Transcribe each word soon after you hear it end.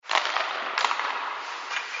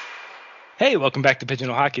Hey, welcome back to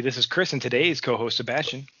Pigeonhole Hockey. This is Chris and today's co-host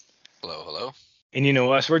Sebastian. Hello, hello. And you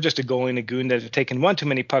know us, we're just a goalie lagoon that have taken one too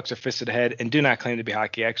many pucks or fisted ahead and do not claim to be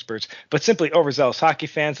hockey experts, but simply overzealous hockey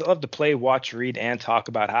fans that love to play, watch, read, and talk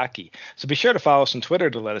about hockey. So be sure to follow us on Twitter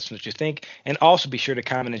to let us know what you think, and also be sure to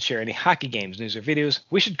comment and share any hockey games, news, or videos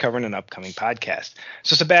we should cover in an upcoming podcast.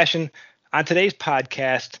 So Sebastian, on today's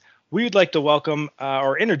podcast, we would like to welcome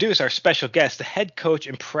or introduce our special guest, the head coach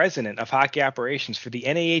and president of hockey operations for the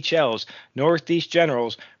NAHL's Northeast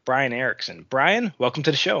Generals, Brian Erikson. Brian, welcome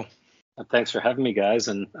to the show. Thanks for having me, guys,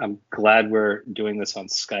 and I'm glad we're doing this on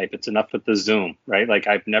Skype. It's enough with the Zoom, right? Like,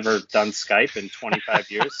 I've never done Skype in 25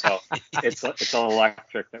 years, so it's all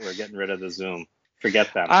electric that we're getting rid of the Zoom.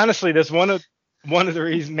 Forget them. Honestly, that's one of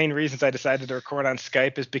the main reasons I decided to record on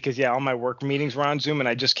Skype is because, all my work meetings were on Zoom, and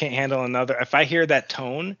I just can't handle another. If I hear that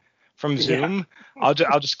tone from Zoom, I'll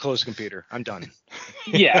just close the computer. I'm done.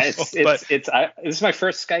 Yeah, this is my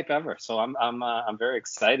first Skype ever, so I'm very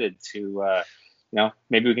excited to.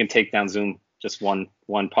 Maybe we can take down Zoom just one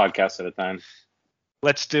podcast at a time.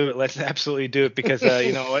 Let's do it. Let's absolutely do it because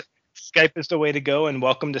you know what? Skype is the way to go, and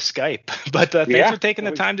welcome to Skype. But thanks for taking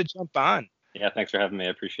the time to jump on. Yeah, thanks for having me. I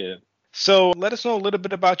appreciate it. So let us know a little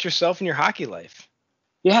bit about yourself and your hockey life.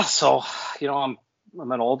 Yeah, so I'm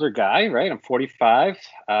an older guy, right? I'm 45.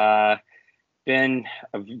 Been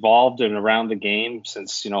involved and around the game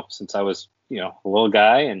since I was a little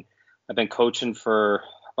guy, and I've been coaching for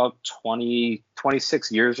about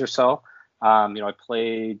 26 years or so. I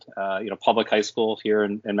played, public high school here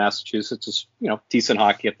in Massachusetts, just, decent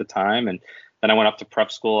hockey at the time. And then I went up to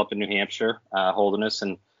prep school up in New Hampshire, Holderness,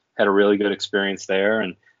 and had a really good experience there.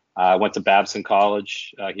 And went to Babson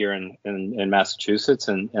College here in Massachusetts.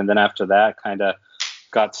 And then after that, kind of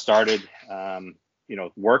got started,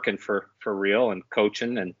 working for real and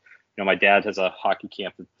coaching. And, my dad has a hockey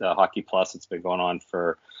camp at Hockey Plus. It's been going on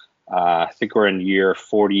for, I think we're in year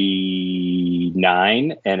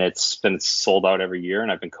 49, and it's been sold out every year,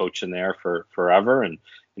 and I've been coaching there for forever. And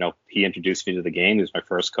he introduced me to the game. He was my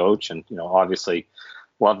first coach, and obviously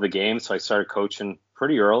loved the game. So I started coaching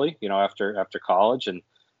pretty early, after college, and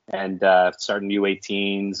starting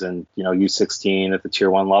U18s and U16 at the tier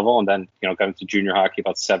 1 level, and then got into junior hockey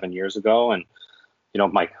about 7 years ago. And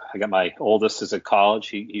I got my oldest is at college.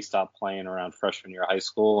 He stopped playing around freshman year of high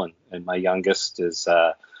school, and my youngest is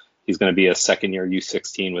he's going to be a second year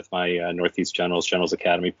U16 with my Northeast Generals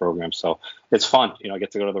Academy program. So it's fun. I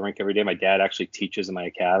get to go to the rink every day. My dad actually teaches in my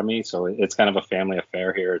academy. So it's kind of a family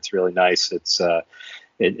affair here. It's really nice.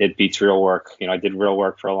 It beats real work. I did real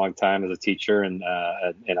work for a long time as a teacher, and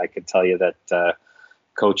I can tell you that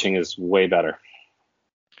coaching is way better.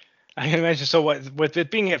 I can imagine. So with it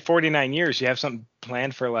being at 49 years, you have something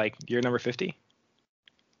planned for like year number 50?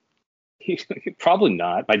 Probably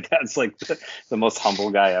not. My dad's like the most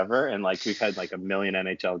humble guy ever, and like we've had like a million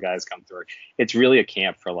NHL guys come through. It's really a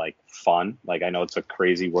camp for like fun. Like, I know it's a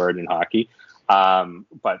crazy word in hockey,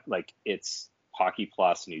 but like it's Hockey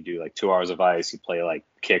Plus, and you do like 2 hours of ice. You play like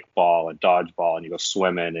kickball and dodgeball, and you go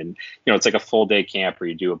swimming, and it's like a full day camp where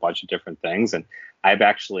you do a bunch of different things. And I've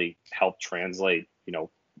actually helped translate.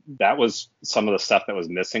 That was some of the stuff that was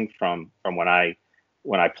missing from when I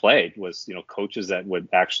played was, coaches that would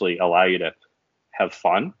actually allow you to have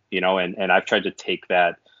fun, and I've tried to take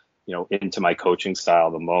that, into my coaching style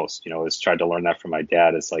the most, is tried to learn that from my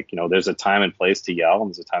dad. It's like, there's a time and place to yell, and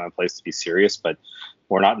there's a time and place to be serious, but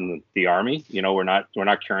we're not in the army, we're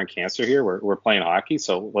not curing cancer here. We're playing hockey.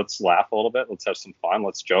 So let's laugh a little bit. Let's have some fun.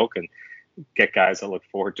 Let's joke and get guys that look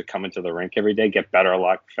forward to coming to the rink every day, get better a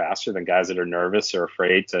lot faster than guys that are nervous or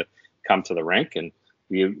afraid to come to the rink. And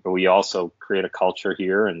we also create a culture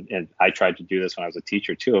here, and I tried to do this when I was a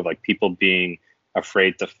teacher too, of like people being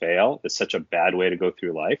afraid to fail is such a bad way to go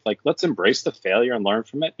through life. Like, let's embrace the failure and learn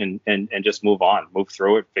from it, and just move on, move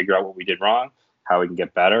through it, figure out what we did wrong, how we can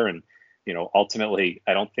get better. And ultimately,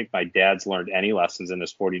 I don't think my dad's learned any lessons in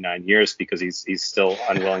his 49 years because he's still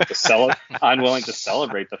unwilling to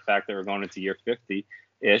celebrate the fact that we're going into year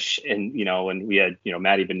 50-ish. And, and we had,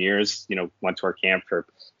 Matty Beniers, went to our camp for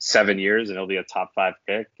 7 years, and he'll be a top 5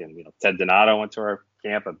 pick. And, Ted Donato went to our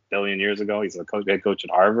camp a billion years ago. He's a head coach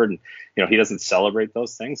at Harvard. And, he doesn't celebrate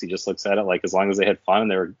those things. He just looks at it like, as long as they had fun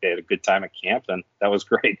and they had a good time at camp, then that was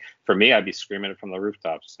great. For me, I'd be screaming it from the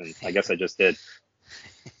rooftops. And I guess I just did.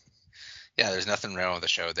 Yeah, there's nothing wrong with the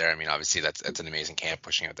show there. I mean, obviously that's an amazing camp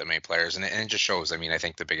pushing out that many players, and it just shows. I mean, I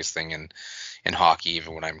think the biggest thing in hockey,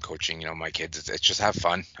 even when I'm coaching, my kids, it's just have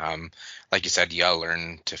fun. Like you said, you gotta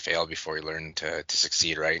learn to fail before you learn to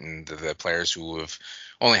succeed, right? And the players who have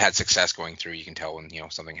only had success going through, you can tell when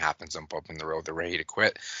something happens, them up in the road, they're ready to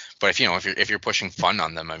quit. But if you're pushing fun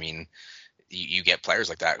on them, I mean, you get players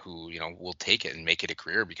like that who, will take it and make it a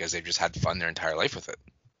career because they've just had fun their entire life with it.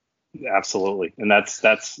 Absolutely. And that's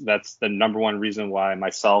the number one reason why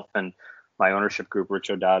myself and my ownership group, Rich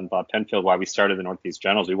O'Dowd and Bob Penfield, why we started the Northeast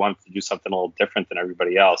Generals. We wanted to do something a little different than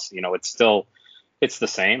everybody else. It's the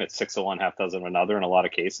same. It's 6 of one, half dozen of another in a lot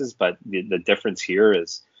of cases. But the difference here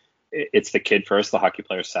is it's the kid first, the hockey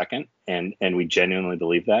player second. And we genuinely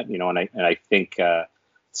believe that, and I think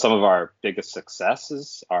some of our biggest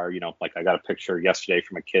successes are, like I got a picture yesterday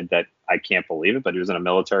from a kid that I can't believe it, but he was in a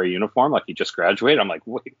military uniform, like he just graduated. I'm like,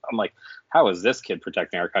 wait, how is this kid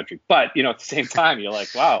protecting our country? But, at the same time, you're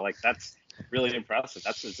like, wow, like that's really impressive.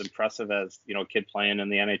 That's as impressive as, a kid playing in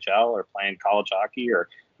the NHL or playing college hockey or,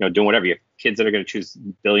 doing whatever. You have kids that are going to choose a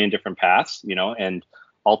billion different paths, and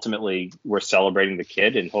ultimately we're celebrating the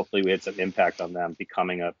kid and hopefully we had some impact on them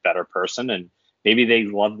becoming a better person. And maybe they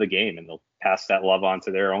love the game and they'll pass that love on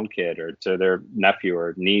to their own kid or to their nephew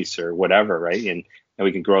or niece or whatever, right? And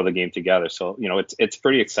we can grow the game together. So, it's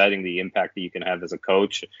pretty exciting, the impact that you can have as a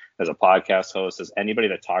coach, as a podcast host, as anybody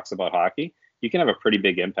that talks about hockey. You can have a pretty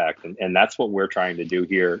big impact. And that's what we're trying to do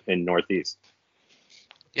here in Northeast.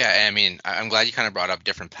 Yeah, I mean, I'm glad you kind of brought up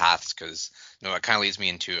different paths because, it kind of leads me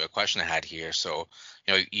into a question I had here. So,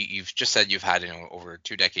 you've just said you've had, over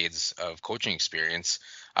 2 decades of coaching experience,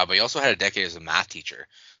 but you also had a decade as a math teacher.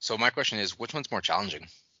 So my question is, which one's more challenging?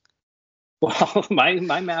 Well,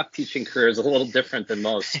 my math teaching career is a little different than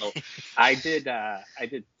most. So I did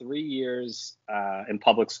 3 years in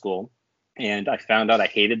public school, and I found out I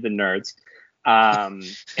hated the nerds.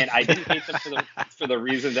 And I didn't hate them for the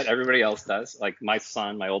reason that everybody else does. Like my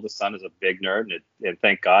oldest son is a big nerd, and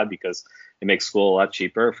thank God, because it makes school a lot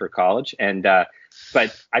cheaper for college. And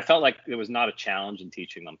but I felt like it was not a challenge in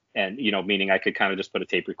teaching them, and meaning I could kind of just put a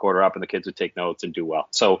tape recorder up and the kids would take notes and do well.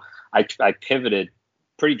 So I pivoted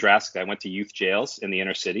pretty drastically. I went to youth jails in the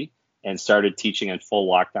inner city and started teaching in full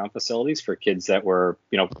lockdown facilities for kids that were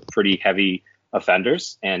pretty heavy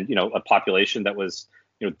offenders, and a population that was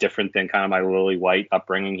different than kind of my lily white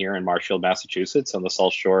upbringing here in Marshfield, Massachusetts, on the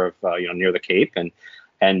South Shore of near the Cape,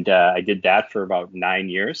 and I did that for about 9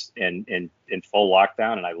 years and in full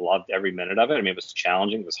lockdown, and I loved every minute of it. I mean, it was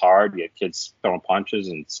challenging, it was hard. You had kids throwing punches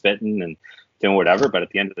and spitting and doing whatever, but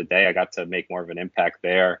at the end of the day, I got to make more of an impact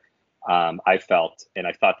there. I felt, and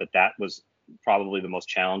I thought that was probably the most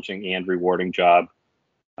challenging and rewarding job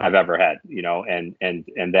I've ever had.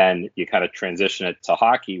 And then you kind of transition it to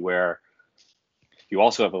hockey, where you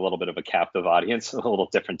also have a little bit of a captive audience, a little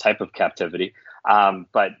different type of captivity.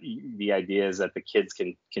 But the idea is that the kids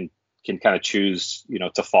can kind of choose,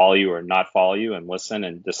 to follow you or not follow you and listen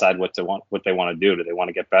and decide what they want to do. Do they want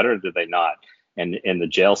to get better or do they not? And in the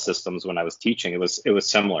jail systems, when I was teaching, it was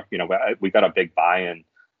similar. We got a big buy-in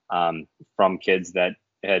from kids that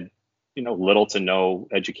had, little to no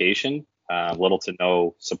education, little to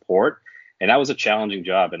no support. And that was a challenging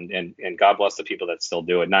job, and God bless the people that still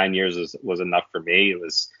do it. 9 years was enough for me. It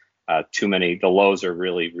was too many. The lows are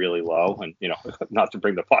really, really low, and not to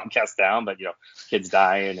bring the podcast down, but kids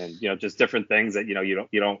dying and just different things that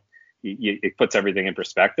it puts everything in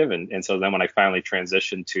perspective. And so then when I finally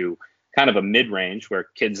transitioned to kind of a mid-range where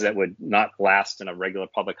kids that would not last in a regular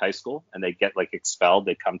public high school and they get like expelled,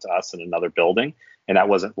 they come to us in another building, and that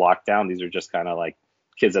wasn't locked down. These are just kind of like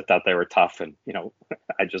kids that thought they were tough, and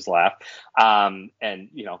I just laugh. And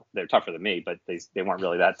they're tougher than me, but they weren't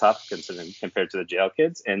really that tough compared to the jail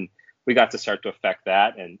kids. And we got to start to affect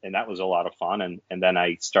that, and that was a lot of fun. And then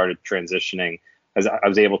I started transitioning as I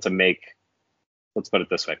was able to make, let's put it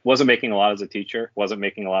this way, wasn't making a lot as a teacher, wasn't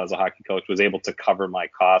making a lot as a hockey coach, was able to cover my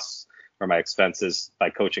costs or my expenses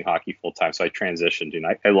by coaching hockey full time. So I transitioned, and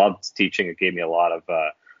I loved teaching. It gave me a lot of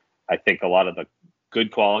I think a lot of the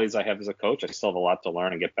good qualities I have as a coach. I still have a lot to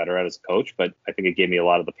learn and get better at as a coach, but I think it gave me a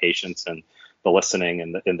lot of the patience and the listening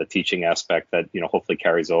and the teaching aspect that hopefully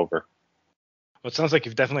carries over. Well, it sounds like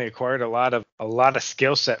you've definitely acquired a lot of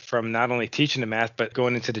skill set from not only teaching the math, but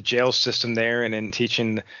going into the jail system there and then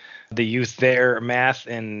teaching the youth there math.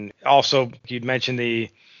 And also you'd mentioned the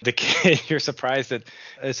kid you're surprised that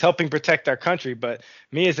is helping protect our country. But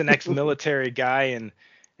me as an ex-military guy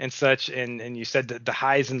and such, and you said that the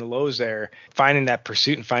highs and the lows there, finding that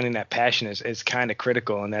pursuit and finding that passion is kind of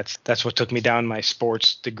critical. And that's what took me down my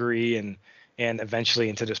sports degree and eventually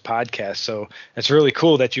into this podcast. So it's really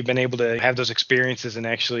cool that you've been able to have those experiences and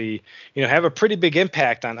actually, have a pretty big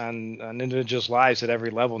impact on individuals' lives at every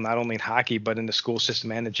level, not only in hockey, but in the school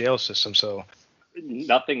system and the jail system. So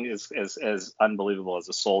nothing is as unbelievable as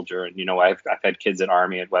a soldier. And, I've had kids at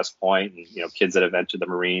Army at West Point and, kids that have entered the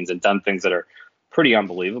Marines and done things that are pretty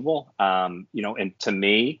unbelievable. And to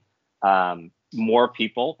me, more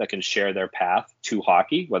people that can share their path to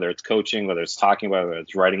hockey, whether it's coaching, whether it's talking about it, whether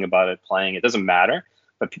it's writing about it, playing, it doesn't matter.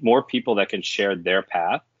 But more people that can share their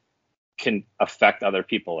path can affect other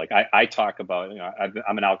people. Like I talk about,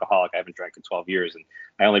 I'm an alcoholic. I haven't drank in 12 years. And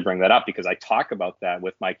I only bring that up because I talk about that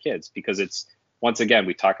with my kids, because it's, once again,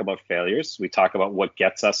 we talk about failures. We talk about what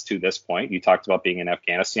gets us to this point. You talked about being in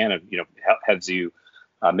Afghanistan and, helps you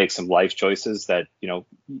make some life choices that,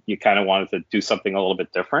 you kind of wanted to do something a little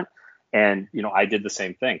bit different. And, I did the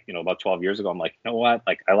same thing, about 12 years ago. I'm like, you know what,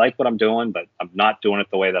 like, I like what I'm doing, but I'm not doing it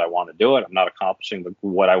the way that I want to do it. I'm not accomplishing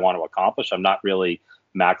what I want to accomplish. I'm not really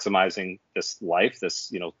maximizing this life,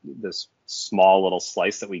 this small little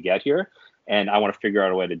slice that we get here. And I want to figure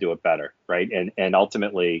out a way to do it better. Right. And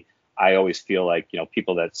ultimately, I always feel like,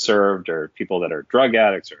 people that served, or people that are drug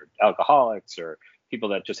addicts or alcoholics, or people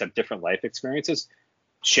that just have different life experiences,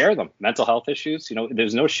 share them. Mental health issues,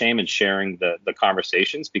 there's no shame in sharing the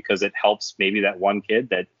conversations, because it helps maybe that one kid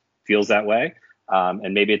that feels that way.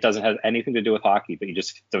 And maybe it doesn't have anything to do with hockey, but you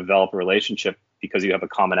just develop a relationship because you have a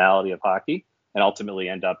commonality of hockey, and ultimately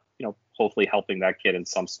end up, hopefully helping that kid in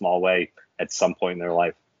some small way at some point in their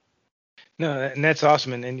life. No, and that's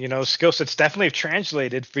awesome. And skill sets definitely have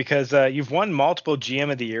translated, because you've won multiple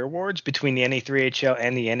GM of the Year awards between the NA3HL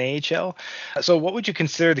and the NAHL. So what would you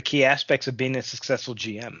consider the key aspects of being a successful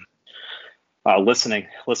GM? Listening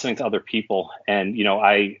to other people. And,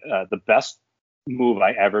 the best move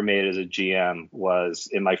I ever made as a GM was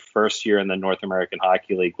in my first year in the North American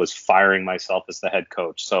Hockey League, was firing myself as the head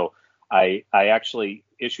coach. So I actually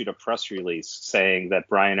issued a press release saying that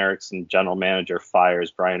Brian Erikson, general manager,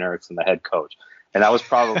 fires Brian Erikson, the head coach. And that was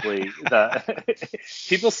probably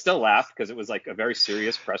people still laugh, because it was like a very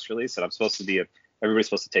serious press release, and everybody's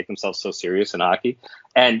supposed to take themselves so serious in hockey.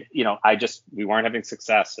 And, we weren't having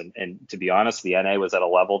success. And to be honest, the NA was at a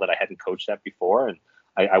level that I hadn't coached at before, and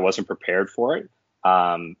I wasn't prepared for it.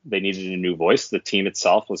 They needed a new voice. The team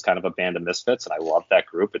itself was kind of a band of misfits, and I love that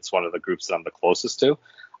group. It's one of the groups that I'm the closest to.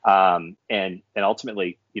 And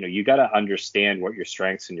ultimately, you got to understand what your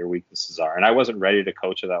strengths and your weaknesses are. And I wasn't ready to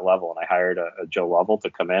coach at that level. And I hired a Joe Lovell to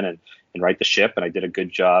come in and right the ship. And I did a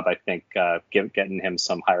good job, I think, getting him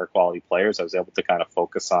some higher quality players. I was able to kind of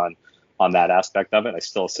focus on that aspect of it. I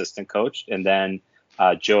still assistant coached. And then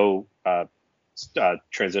Joe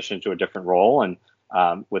transitioned to a different role and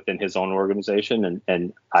within his own organization.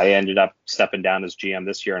 And I ended up stepping down as GM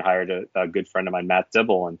this year and hired a good friend of mine, Matt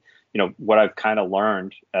Dibble. And what I've kind of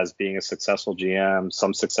learned as being a successful GM,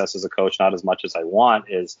 some success as a coach, not as much as I want,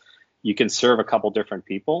 is you can serve a couple different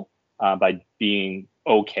people by being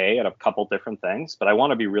okay at a couple different things. But I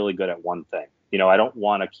want to be really good at one thing. I don't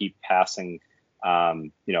want to keep passing,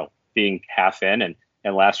 being half in.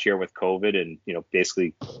 And last year with COVID and,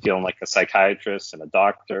 basically feeling like a psychiatrist and a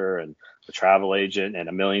doctor and a travel agent and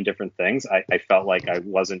a million different things, I felt like I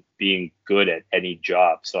wasn't being good at any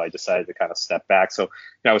job. So I decided to kind of step back. So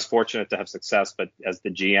I was fortunate to have success, but as the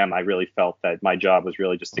GM, I really felt that my job was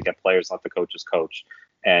really just to get players, let the coaches coach.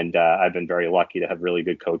 And I've been very lucky to have really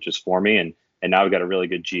good coaches for me. And now we've got a really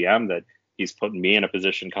good GM that he's putting me in a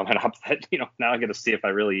position coming up that, now I got to see if I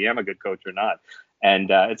really am a good coach or not.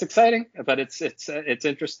 And it's exciting, but it's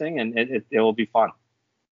interesting, and it will be fun.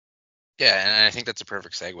 Yeah, and I think that's a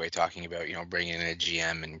perfect segue, talking about, bringing in a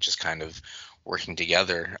GM and just kind of working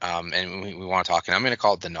together. And we want to talk, and I'm going to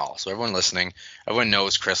call it the NAHL. So everyone listening, everyone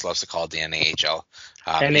knows Chris loves to call it the NAHL.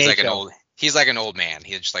 He's like an old man.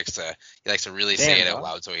 He just likes to really say it out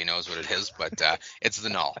loud so he knows what it is. But it's the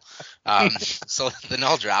NAHL. So the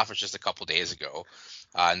NAHL draft was just a couple days ago,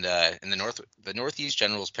 and in the Northeast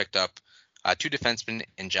Generals picked up 2 defensemen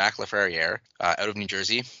in Jack Laferriere out of New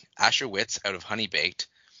Jersey, Asher Witz out of Honey Baked,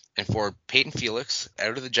 and for Peyton Felix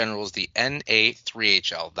out of the Generals, the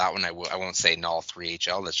NA3HL. That one I won't say NAHL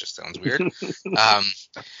 3HL. That just sounds weird.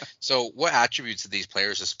 So what attributes did these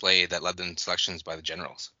players display that led them to selections by the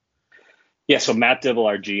Generals? Yeah, so Matt Dibble,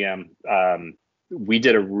 our GM, he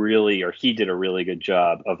did a really good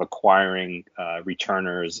job of acquiring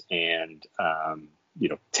returners and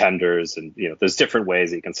tenders, and there's different ways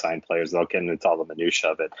that you can sign players. They'll get into all the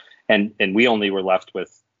minutia of it, and we only were left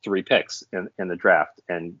with 3 picks in the draft.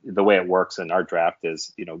 And the way it works in our draft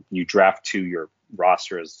is you draft to your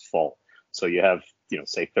roster is full, so you have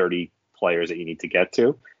say 30 players that you need to get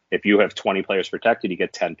to. If you have 20 players protected, you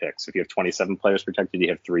get 10 picks. If you have 27 players protected, you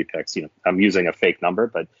have 3 picks. I'm using a fake number,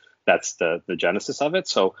 but that's the genesis of it.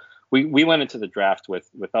 So we went into the draft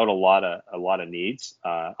without a lot of needs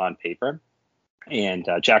on paper. And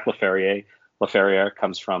Jack Laferriere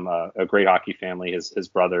comes from a great hockey family. His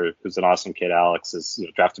brother, who's an awesome kid, Alex, is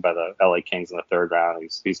drafted by the LA Kings in the 3rd round.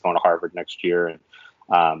 He's going to Harvard next year.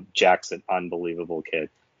 And Jack's an unbelievable kid.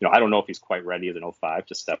 I don't know if he's quite ready as an 05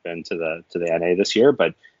 to step into the NA this year,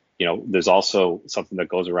 but there's also something that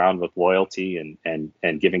goes around with loyalty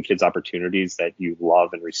and giving kids opportunities that you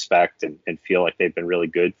love and respect and feel like they've been really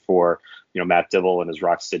good for, Matt Dibble and his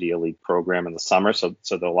Rock City Elite program in the summer. So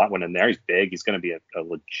the lot went in there. He's big. He's going to be a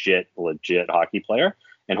legit hockey player.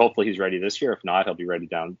 And hopefully he's ready this year. If not, he'll be ready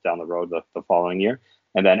down the road the following year.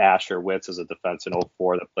 And then Asher Witz is a defense in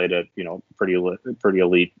 04 that played at, pretty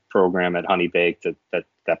elite program at Honey Baked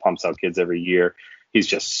that pumps out kids every year. He's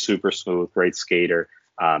just super smooth, great skater.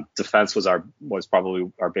 Defense was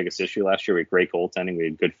probably our biggest issue last year. We had great goaltending. We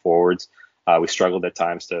had good forwards. We struggled at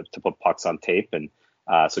times to put pucks on tape. And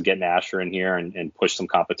so getting Asher in here and push some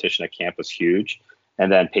competition at camp was huge.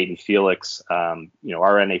 And then Peyton Felix, our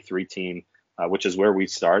NA3 team, which is where we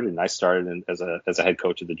started. And I started as a head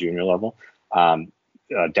coach at the junior level.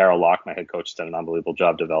 Daryl Locke, my head coach, done an unbelievable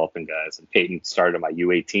job developing guys. And Peyton started on my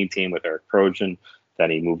U18 team with Eric Trojan.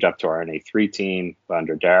 Then he moved up to our NA3 team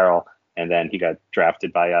under Daryl. And then he got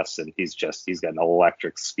drafted by us, and he's got an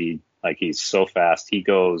electric speed. Like, he's so fast.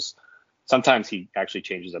 Sometimes he actually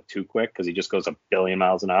changes up too quick because he just goes a billion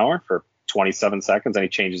miles an hour for 27 seconds, and he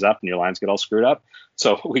changes up and your lines get all screwed up.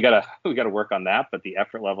 So we gotta work on that. But the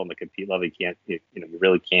effort level and the compete level, you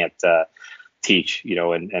really can't teach,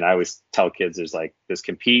 and I always tell kids there's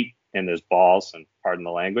compete and there's balls, and pardon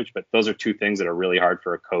the language, but those are two things that are really hard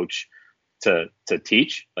for a coach to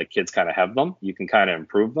teach. Like, kids kind of have them. You can kind of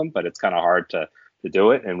improve them, but it's kind of hard to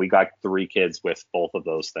do it. And we got 3 kids with both of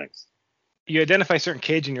those things. You identify certain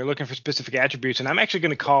kids and you're looking for specific attributes. And I'm actually going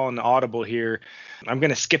to call an audible here. I'm going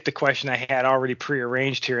to skip the question I had already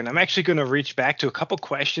prearranged here. And I'm actually going to reach back to a couple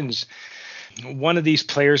questions. One of these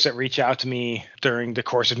players that reached out to me during the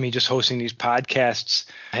course of me just hosting these podcasts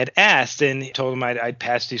had asked, and told him I'd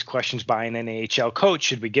pass these questions by an NAHL coach.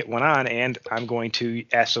 Should we get one on? And I'm going to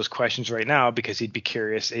ask those questions right now because he'd be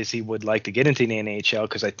curious as he would like to get into the NAHL,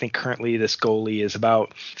 because I think currently this goalie is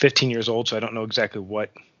about 15 years old. So I don't know exactly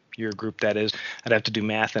what your group that is. I'd have to do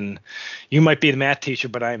math, and you might be the math teacher,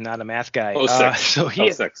 but I am not a math guy. 06.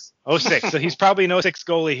 06. So he's probably an 06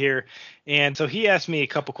 goalie here. And so he asked me a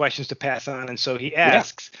couple questions to pass on. And so he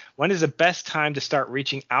asks, When is the best time to start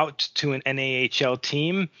reaching out to an NAHL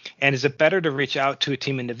team? And is it better to reach out to a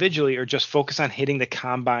team individually or just focus on hitting the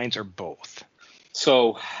combines, or both?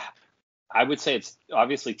 So I would say it's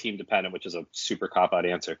obviously team dependent, which is a super cop-out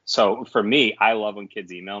answer. So for me, I love when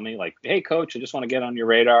kids email me like, hey, coach, I just want to get on your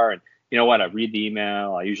radar. And you know what? I read the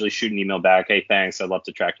email. I usually shoot an email back. Hey, thanks. I'd love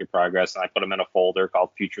to track your progress. And I put them in a folder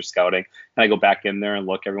called Future Scouting. And I go back in there and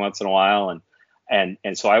look every once in a while. And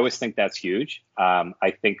so I always think that's huge.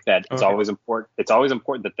 I think that it's always important. It's always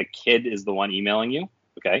important that the kid is the one emailing you.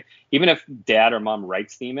 Okay. Even if dad or mom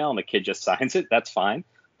writes the email and the kid just signs it, that's fine.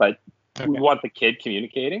 But we want the kid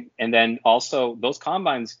communicating. And then also those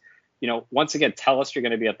combines, once again, tell us you're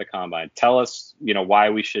going to be at the combine. Tell us, why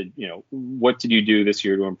we should, what did you do this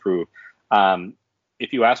year to improve?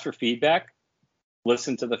 If you ask for feedback,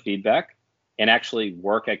 listen to the feedback and actually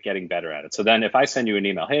work at getting better at it. So then if I send you an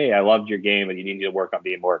email, hey, I loved your game, but you need to work on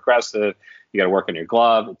being more aggressive, you got to work on your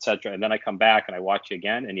glove, etc. And then I come back and I watch you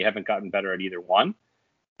again and you haven't gotten better at either one,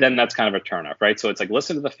 then that's kind of a turnoff, right? So it's like,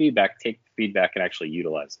 listen to the feedback, take the feedback and actually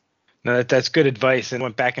utilize it. No, that's good advice, and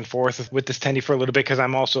went back and forth with this tendy for a little bit because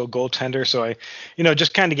I'm also a goaltender. So I,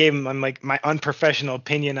 just kind of gave him my unprofessional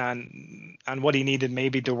opinion on what he needed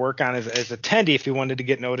maybe to work on as a tendy if he wanted to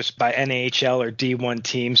get noticed by NAHL or D1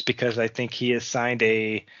 teams, because I think he has signed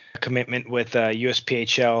a commitment with a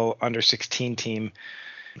USPHL under 16 team.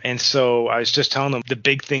 And so I was just telling them the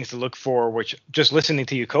big things to look for, which just listening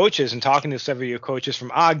to you coaches and talking to several of your coaches from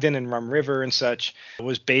Ogden and Rum River and such,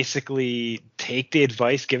 was basically take the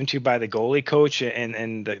advice given to you by the goalie coach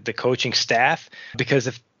and the coaching staff. Because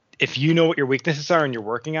if you know what your weaknesses are and you're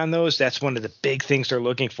working on those, that's one of the big things they're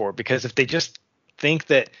looking for. Because if they just think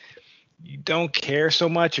that you don't care so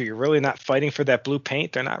much or you're really not fighting for that blue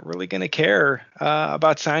paint, they're not really going to care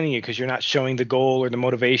about signing you, because you're not showing the goal or the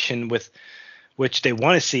motivation with which they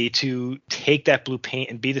want to see to take that blue paint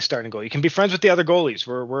and be the starting goalie. You can be friends with the other goalies.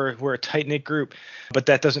 We're a tight-knit group, but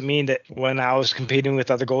that doesn't mean that when I was competing with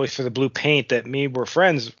other goalies for the blue paint that we're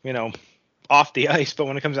friends, off the ice. But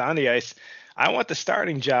when it comes on the ice, I want the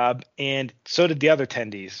starting job, and so did the other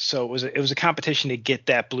tendies. So it was a competition to get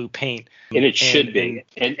that blue paint. And it should be.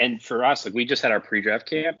 And for us, we just had our pre-draft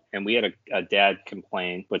camp, and we had a dad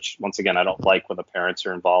complain, which once again I don't like when the parents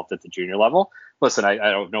are involved at the junior level. Listen, I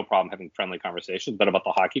have no problem having friendly conversations, but about the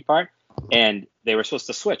hockey part, and they were supposed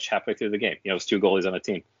to switch halfway through the game. It was 2 goalies on a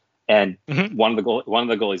team, and one of the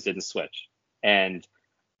goalies didn't switch, and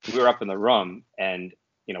we were up in the room, and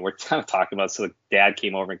we're kind of talking about it. So the dad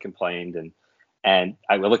came over and complained, and And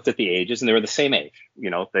I looked at the ages, and they were the same age.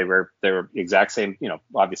 They were exact same.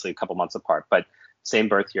 Obviously a couple months apart, but same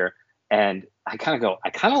birth year. And I kind of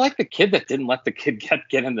like the kid that didn't let the kid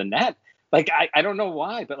get in the net. Like, I don't know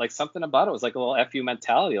why, but like something about it was like a little FU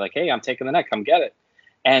mentality. Like, hey, I'm taking the net, come get it.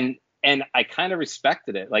 And I kind of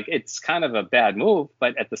respected it. Like, it's kind of a bad move,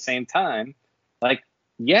 but at the same time, like,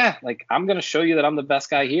 yeah, like I'm going to show you that I'm the best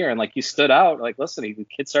guy here. And like, you stood out. Like, listen, the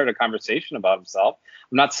kid started a conversation about himself.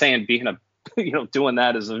 I'm not saying being doing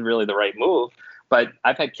that isn't really the right move, but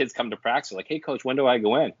I've had kids come to practice like, hey coach, when do I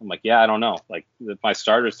go in? I'm like, yeah, I don't know. Like, if my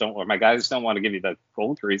starters don't, or my guys don't want to give you the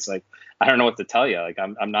goal crease, like, I don't know what to tell you. Like,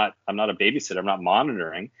 I'm not a babysitter. I'm not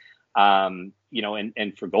monitoring. And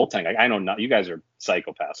for goaltending, I know not. You guys are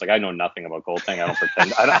psychopaths. Like, I know nothing about goaltending. I don't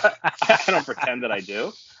pretend. I don't pretend that I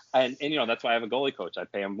do. And that's why I have a goalie coach. I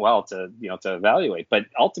pay him well to evaluate. But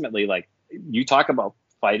ultimately, like, you talk about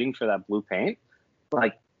fighting for that blue paint,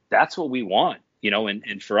 like, that's what we want.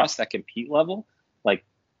 And for us, that compete level, like,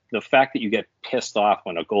 the fact that you get pissed off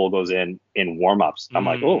when a goal goes in warmups, I'm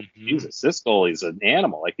like, oh Jesus, this goalie's an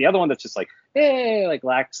animal. Like, the other one that's just like, hey, like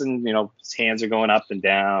laxing, his hands are going up and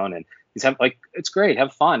down, and he's like, it's great,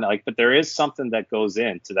 have fun. Like, but there is something that goes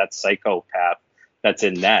into that psychopath that's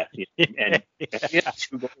in net. And we had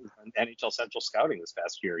 2 goals on NHL Central Scouting this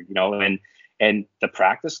past year, and the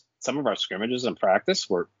practice, some of our scrimmages in practice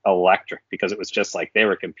were electric because it was just like they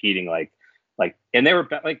were competing like, and they were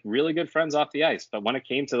like really good friends off the ice. But when it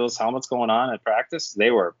came to those helmets going on at practice,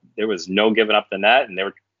 there was no giving up the net, and they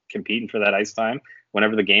were competing for that ice time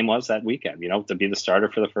whenever the game was that weekend, to be the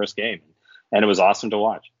starter for the first game. And it was awesome to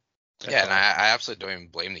watch. Yeah, and I absolutely don't even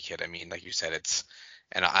blame the kid. I mean, like you said,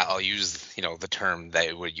 and I'll use, the term that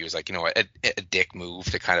it would use, like, a dick move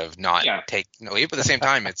to kind of not take, but at the same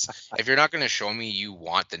time, it's, if you're not going to show me you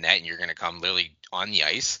want the net and you're going to come literally on the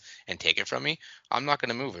ice and take it from me, I'm not going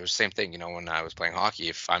to move. It was the same thing, when I was playing hockey.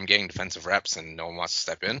 If I'm getting defensive reps and no one wants to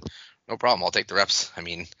step in, no problem. I'll take the reps. I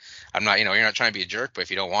mean, I'm not, you're not trying to be a jerk, but if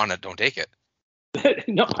you don't want it, don't take it.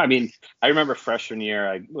 No, I mean, I remember freshman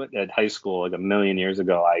year at high school, like a million years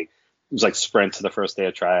ago, it was like sprint to the first day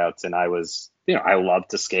of tryouts, and I was, I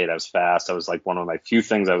loved to skate. I was fast. I was like one of my few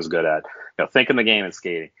things I was good at, thinking the game and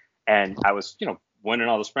skating. And I was, winning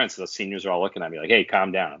all the sprints. So the seniors are all looking at me like, hey,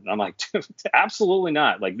 calm down. And I'm like, absolutely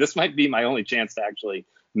not. Like, this might be my only chance to actually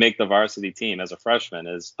make the varsity team as a freshman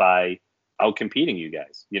is by out competing you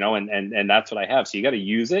guys, and that's what I have. So you got to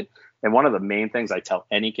use it. And one of the main things I tell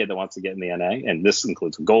any kid that wants to get in the NA, and this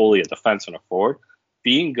includes a goalie, a defenseman, a forward,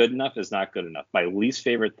 being good enough is not good enough. My least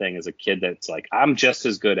favorite thing is a kid that's like, I'm just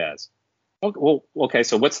as good as. Well, okay,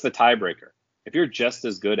 so what's the tiebreaker? If you're just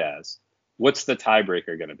as good as, what's the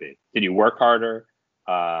tiebreaker going to be? Did you work harder?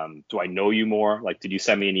 Do I know you more? Like, did you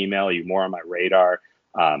send me an email? Are you more on my radar?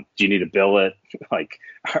 Do you need to bill it? Like,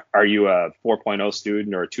 are you a 4.0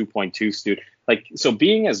 student or a 2.2 student? Like, so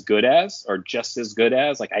being as good as or just as good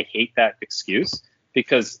as, like, I hate that excuse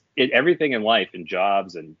because everything in life and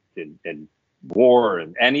jobs and war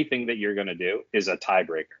and anything that you're going to do is a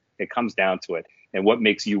tiebreaker. It comes down to it. And what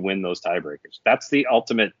makes you win those tiebreakers? That's the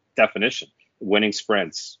ultimate definition. Winning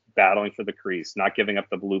sprints, battling for the crease, not giving up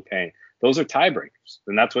the blue paint. Those are tiebreakers.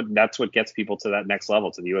 And that's what gets people to that next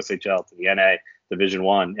level, to the USHL, to the NA, Division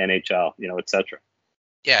I, NHL, et cetera.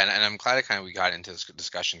 Yeah, and I'm glad we got into this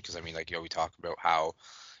discussion because, I mean, like, we talk about how,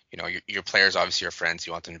 your players obviously are friends.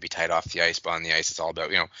 You want them to be tight off the ice, but on the ice, it's all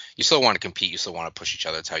about, you still want to compete. You still want to push each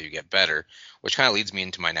other. That's how you get better, which kind of leads me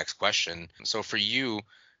into my next question. So for you,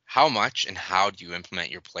 how much and how do you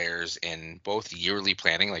implement your players in both yearly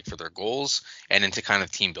planning, like for their goals, and into kind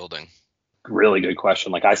of team building? Really good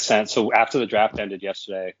question. Like, so after the draft ended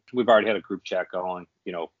yesterday, we've already had a group chat going,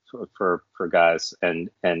 for guys. And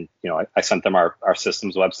I sent them our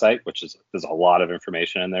systems website, there's a lot of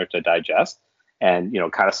information in there to digest and,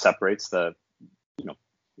 kind of separates the,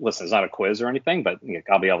 listen, it's not a quiz or anything, but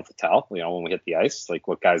I'll be able to tell, when we hit the ice, like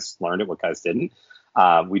what guys learned it, what guys didn't.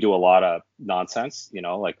 We do a lot of nonsense,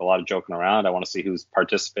 like a lot of joking around. I want to see who's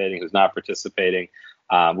participating, who's not participating.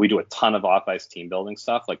 We do a ton of off-ice team building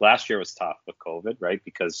stuff. Like last year was tough with COVID, right?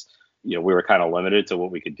 Because, we were kind of limited to what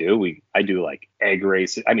we could do. I do like egg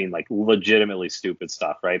races. I mean, like legitimately stupid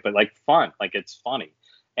stuff, right? But like fun, like it's funny.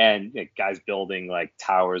 And guys building like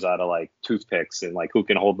towers out of like toothpicks and like who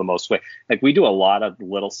can hold the most weight. Like we do a lot of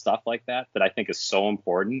little stuff like that I think is so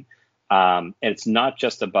important. And it's not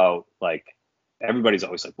just about like, everybody's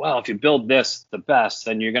always like, well, if you build this the best,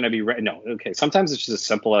 then you're going to be ready. No, okay. Sometimes it's just as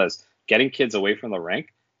simple as getting kids away from the rink,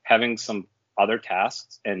 having some other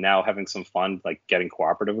tasks, and now having some fun, like getting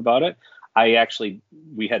cooperative about it.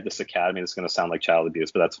 we had this academy. This is going to sound like child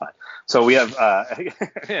abuse, but that's fine. So we have,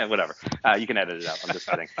 yeah, whatever. You can edit it out. I'm just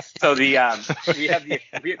kidding. So we have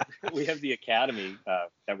the academy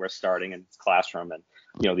that we're starting in this classroom,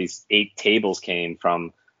 and these 8 tables came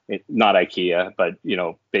from not IKEA, but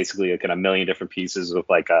basically like in a million different pieces with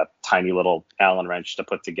like a tiny little Allen wrench to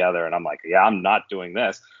put together. And I'm like, yeah, I'm not doing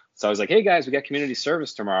this. So I was like, hey guys, we got community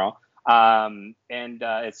service tomorrow. And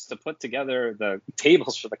it's to put together the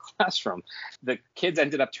tables for the classroom. The kids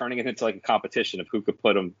ended up turning it into like a competition of who could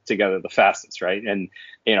put them together the fastest, right? And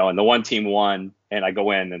and the one team won, and I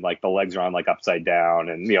go in and like the legs are on like upside down,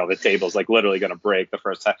 and the table's like literally going to break the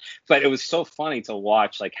first time. But it was so funny to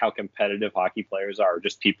watch like how competitive hockey players are, or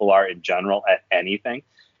just people are in general at anything.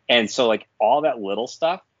 And so like all that little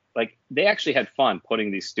stuff, like they actually had fun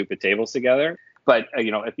putting these stupid tables together. But,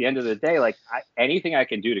 at the end of the day, like anything I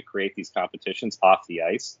can do to create these competitions off the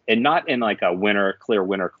ice, and not in like a winner, clear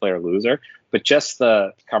loser, but just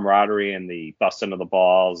the camaraderie and the busting of the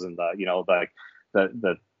balls and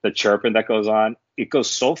the chirping that goes on, it goes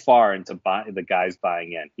so far into the guys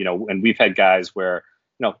buying in, and we've had guys where,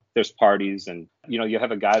 there's parties and, you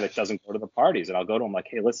have a guy that doesn't go to the parties, and I'll go to him like,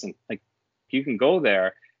 hey, listen, like you can go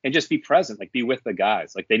there and just be present, like be with the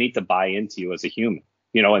guys. Like they need to buy into you as a human,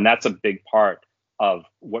 and that's a big part of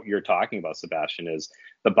what you're talking about, Sebastian, is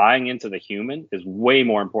the buying into the human is way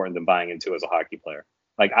more important than buying into as a hockey player.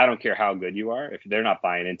 Like, I don't care how good you are. If they're not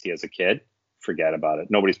buying into you as a kid, forget about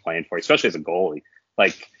it. Nobody's playing for you, especially as a goalie.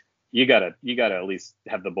 Like, you gotta at least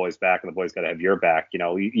have the boys back, and the boys gotta have your back.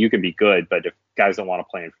 You can be good, but if guys don't want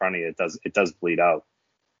to play in front of you, it does bleed out.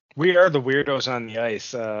 We are the weirdos on the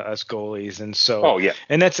ice, us goalies. And so, oh yeah.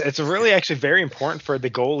 And it's really actually very important for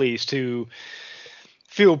the goalies to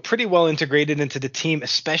feel pretty well integrated into the team,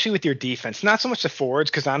 especially with your defense. Not so much the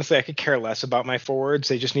forwards, because honestly, I could care less about my forwards.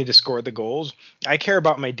 They just need to score the goals. I care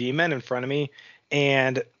about my D-men in front of me,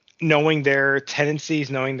 and knowing their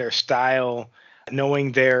tendencies, knowing their style,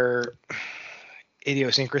 knowing their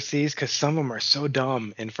idiosyncrasies, because some of them are so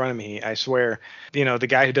dumb in front of me. I swear, the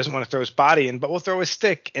guy who doesn't want to throw his body in, but will throw his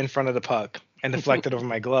stick in front of the puck and deflect it over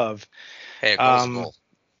my glove. Hey, a goal's a goal.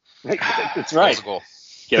 That's right. Goal's a goal.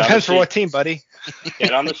 Depends for what team, buddy.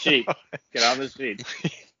 Get on the sheet. Get on the sheet.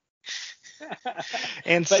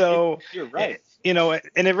 And so, you're right.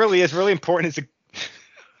 And it really is really important.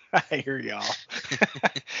 I hear y'all.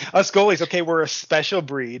 Us goalies, okay, we're a special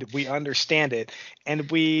breed. We understand it. And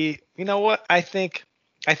what? I think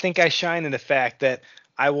I shine in the fact that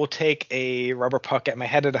I will take a rubber puck at my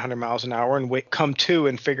head at 100 miles an hour and come to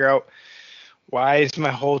and figure out, why is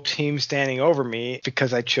my whole team standing over me?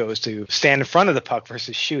 Because I chose to stand in front of the puck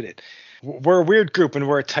versus shoot it. We're a weird group and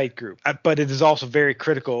we're a tight group, but it is also very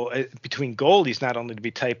critical between goalies, not only to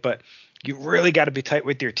be tight, but you really got to be tight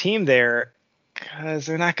with your team there, because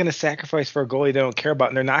they're not going to sacrifice for a goalie they don't care about,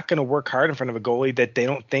 and they're not going to work hard in front of a goalie that they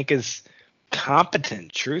don't think is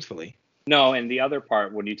competent, truthfully. No, and the other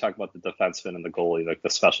part, when you talk about the defenseman and the goalie, like the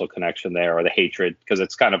special connection there, or the hatred, because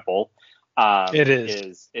it's kind of both. It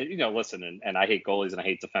is. Listen, and I hate goalies and I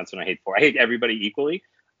hate defensemen. I hate everybody equally.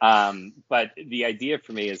 But the idea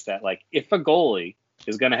for me is that, like, if a goalie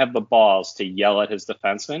is going to have the balls to yell at his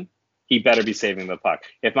defenseman, he better be saving the puck.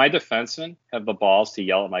 If my defensemen have the balls to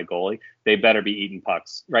yell at my goalie, they better be eating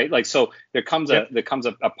pucks, right? Like, so there comes a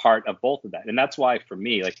part of both of that. And that's why for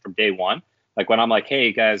me, like from day one, like when I'm like,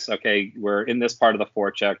 hey guys, okay, we're in this part of the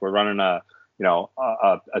forecheck, we're running a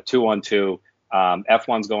 2-1-2.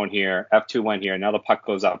 F1's going here, F2 went here, now the puck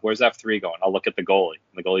goes up. Where's F3 going? I'll look at the goalie.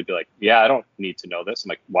 And the goalie would be like, yeah, I don't need to know this. I'm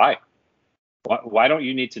like, why? Why don't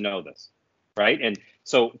you need to know this? Right? And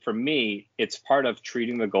so for me, it's part of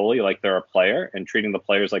treating the goalie like they're a player and treating the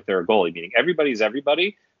players like they're a goalie, meaning everybody's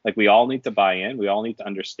everybody. Like, we all need to buy in. We all need to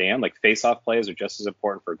understand. Like, face-off plays are just as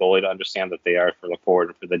important for a goalie to understand that they are for the forward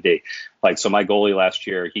and for the D. Like, so my goalie last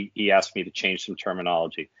year, he asked me to change some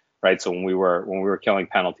terminology. Right. So when we were killing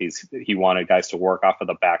penalties, he wanted guys to work off of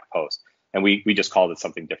the back post, and we just called it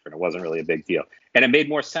something different. It wasn't really a big deal, and it made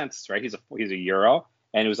more sense. Right. He's a Euro,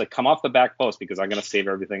 and it was like, come off the back post because I'm going to save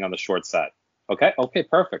everything on the short side. Okay,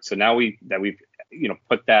 perfect. So now we've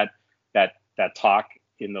put that talk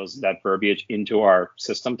in that verbiage into our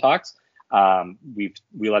system talks. We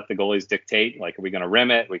let the goalies dictate, like, are we going to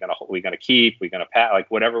rim it? Are we going to keep? Are we going to pat?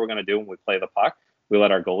 Like, whatever we're going to do when we play the puck. We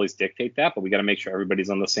let our goalies dictate that, but we got to make sure everybody's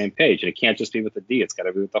on the same page. And it can't just be with the D. It's got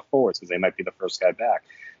to be with the forwards because they might be the first guy back.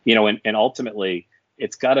 And ultimately,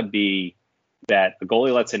 it's got to be that the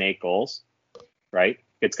goalie lets in 8 goals, right?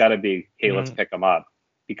 It's got to be, hey, let's pick them up.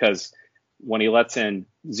 Because when he lets in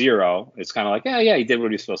 0, it's kind of like, yeah, he did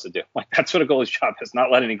what he's supposed to do. Like, that's what a goalie's job is, not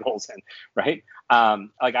let any goals in, right?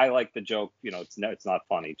 Like I like the joke, it's not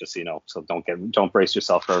funny, just so you know, so don't brace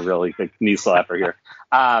yourself for a really big knee slapper here.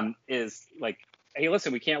 Is like, hey,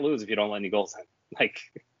 listen, we can't lose if you don't let any goals in. Like,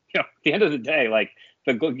 at the end of the day, like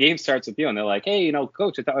the game starts with you, and they're like, hey,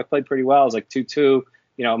 coach, I thought I played pretty well. I was like 2-2.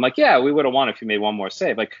 I'm like, yeah, we would have won if you made one more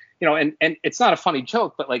save. Like, and it's not a funny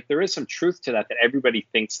joke, but like there is some truth to that everybody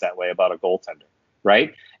thinks that way about a goaltender,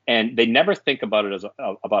 right? And they never think about it as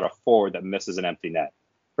about a forward that misses an empty net,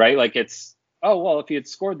 right? Like it's, oh, well, if you had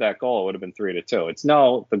scored that goal, it would have been 3-2. It's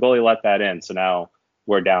no, the goalie let that in, so now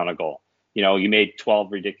we're down a goal. You made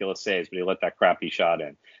 12 ridiculous saves, but you let that crappy shot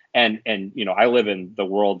in. And I live in the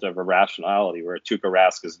world of irrationality where Tuukka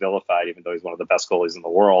Rask is vilified, even though he's one of the best goalies in the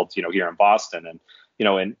world, here in Boston. And,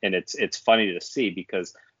 and it's funny to see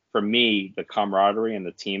because for me, the camaraderie and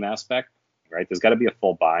the team aspect, right, there's got to be a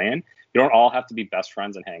full buy-in. You don't all have to be best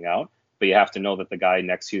friends and hang out, but you have to know that the guy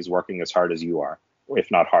next to you is working as hard as you are,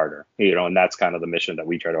 if not harder, and that's kind of the mission that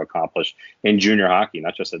we try to accomplish in junior hockey,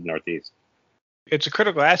 not just at Northeast. It's a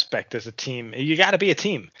critical aspect as a team. You got to be a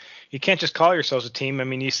team. You can't just call yourselves a team. I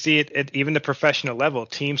mean, you see it at even the professional level.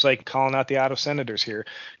 Teams like calling out the Ottawa Senators here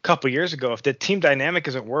a couple of years ago. If the team dynamic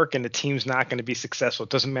isn't working, the team's not going to be successful. It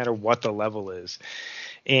doesn't matter what the level is.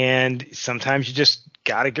 And sometimes you just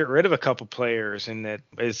got to get rid of a couple players. And that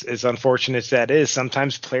is as unfortunate as that is.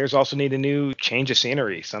 Sometimes players also need a new change of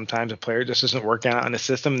scenery. Sometimes a player just isn't working out in the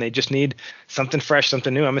system and they just need something fresh,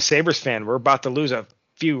 something new. I'm a Sabres fan. We're about to lose a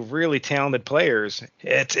few really talented players.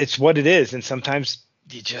 It's what it is. And sometimes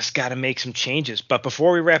you just got to make some changes. But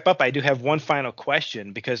before we wrap up, I do have one final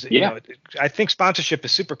question because I think sponsorship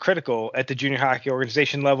is super critical at the junior hockey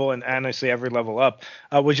organization level and honestly every level up.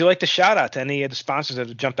 Would you like to shout out to any of the sponsors that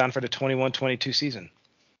have jumped on for the 21-22 season?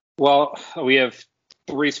 Well, we have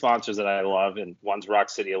 3 sponsors that I love, and one's Rock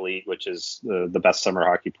City Elite, which is the best summer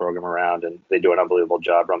hockey program around, and they do an unbelievable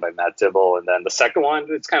job, run by Matt Dibble. And then the second one,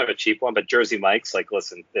 it's kind of a cheap one, but Jersey Mike's, like,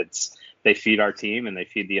 listen, they feed our team and they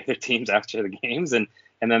feed the other teams after the games. And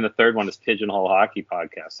then the third one is Pigeonhole Hockey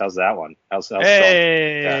Podcast. How's that one? How's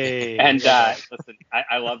hey. Yeah. And listen,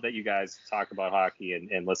 I love that you guys talk about hockey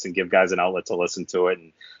and listen, give guys an outlet to listen to it.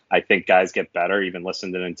 And I think guys get better even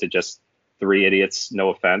listening to just 3 idiots, no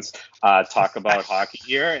offense, talk about hockey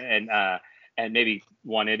here, and maybe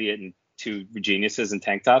 1 idiot and 2 geniuses in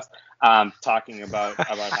tank tops talking about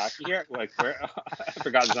hockey here. Like, I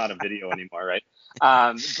forgot it's not a video anymore, right?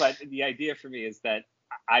 But the idea for me is that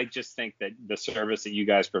I just think that the service that you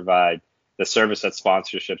guys provide, the service that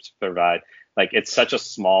sponsorships provide, like it's such a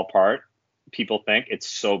small part. People think it's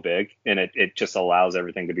so big, and it just allows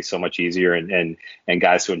everything to be so much easier and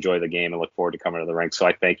guys to enjoy the game and look forward to coming to the rink. So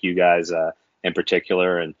I thank you guys in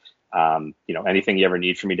particular. And, anything you ever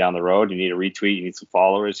need from me down the road, you need a retweet, you need some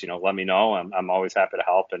followers, let me know. I'm always happy to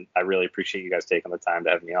help. And I really appreciate you guys taking the time to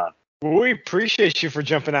have me on. Well, we appreciate you for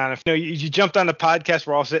jumping on. You jumped on the podcast.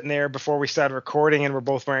 We're all sitting there before we started recording and we're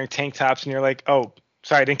both wearing tank tops and you're like, oh,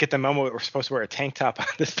 sorry, I didn't get the memo. We're supposed to wear a tank top on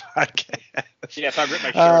this podcast. Yes, I ripped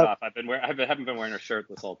my shirt off. I haven't been wearing a shirt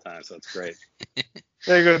this whole time, so it's great.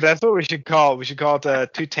 There you go. That's what we should call it. We should call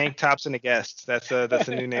it 2 tank tops and a guest. That's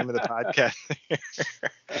the new name of the podcast.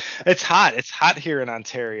 It's hot. It's hot here in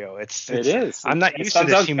Ontario. It is. I'm not used to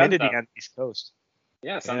this humidity on the East Coast.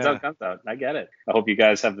 Yeah, sun's out, comes out. I get it. I hope you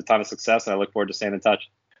guys have a ton of success, and I look forward to staying in touch.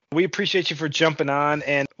 We appreciate you for jumping on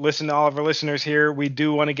and listen to all of our listeners here. We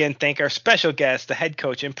do want to again thank our special guest, the head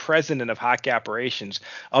coach and president of hockey operations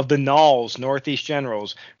of the NAHL Northeast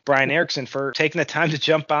Generals, Brian Erikson, for taking the time to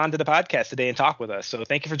jump on to the podcast today and talk with us. So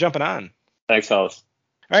thank you for jumping on. Thanks, fellas.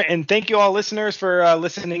 All right, and thank you all listeners for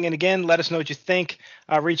listening. And again, let us know what you think.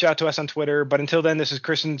 Reach out to us on Twitter. But until then, this is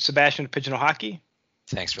Chris and Sebastian with Pigeonhole Hockey.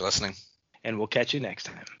 Thanks for listening. And we'll catch you next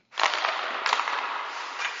time.